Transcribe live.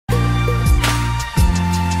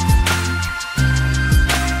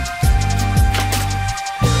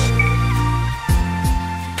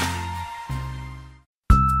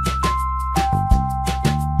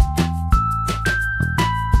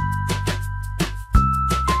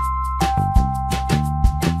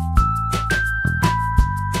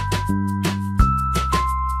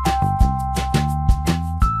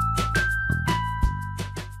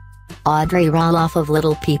Audrey Roloff of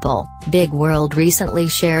Little People, Big World recently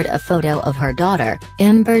shared a photo of her daughter,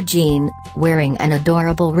 Ember Jean, wearing an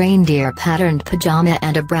adorable reindeer-patterned pajama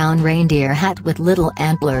and a brown reindeer hat with little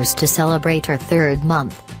antlers to celebrate her third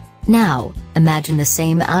month. Now, imagine the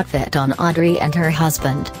same outfit on Audrey and her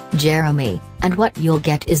husband, Jeremy, and what you'll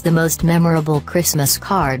get is the most memorable Christmas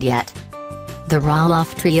card yet. The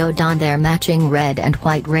Roloff trio donned their matching red and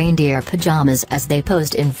white reindeer pajamas as they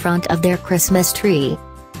posed in front of their Christmas tree.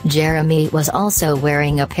 Jeremy was also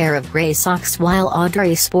wearing a pair of gray socks while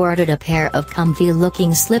Audrey sported a pair of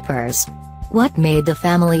comfy-looking slippers. What made the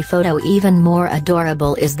family photo even more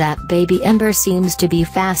adorable is that baby Ember seems to be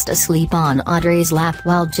fast asleep on Audrey's lap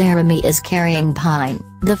while Jeremy is carrying Pine,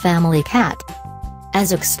 the family cat.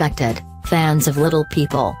 As expected, fans of Little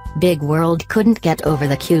People, Big World couldn't get over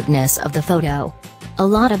the cuteness of the photo. A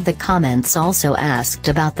lot of the comments also asked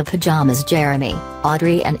about the pajamas Jeremy,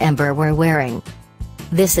 Audrey and Ember were wearing.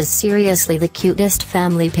 "This is seriously the cutest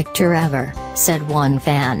family picture ever," said one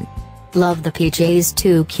fan. "Love the PJs,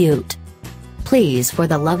 too cute. Please for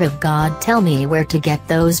the love of God tell me where to get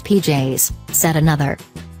those PJs," said another.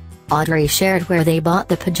 Audrey shared where they bought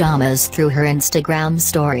the pajamas through her Instagram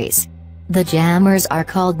stories. The jammers are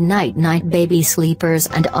called Night Night Baby Sleepers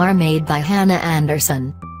and are made by Hannah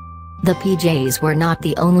Anderson. The PJs were not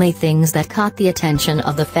the only things that caught the attention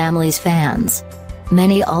of the family's fans.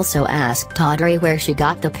 Many also asked Audrey where she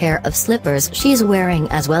got the pair of slippers she's wearing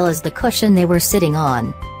as well as the cushion they were sitting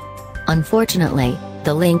on. Unfortunately,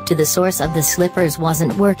 the link to the source of the slippers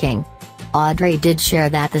wasn't working. Audrey did share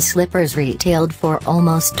that the slippers retailed for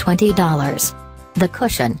almost $20. The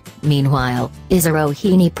cushion, meanwhile, is a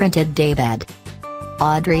Rohini printed daybed.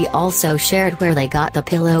 Audrey also shared where they got the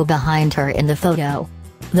pillow behind her in the photo.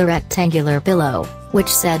 The rectangular pillow, which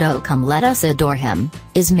said "Oh come let us adore him,"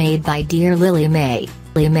 is made by Dear Lily May.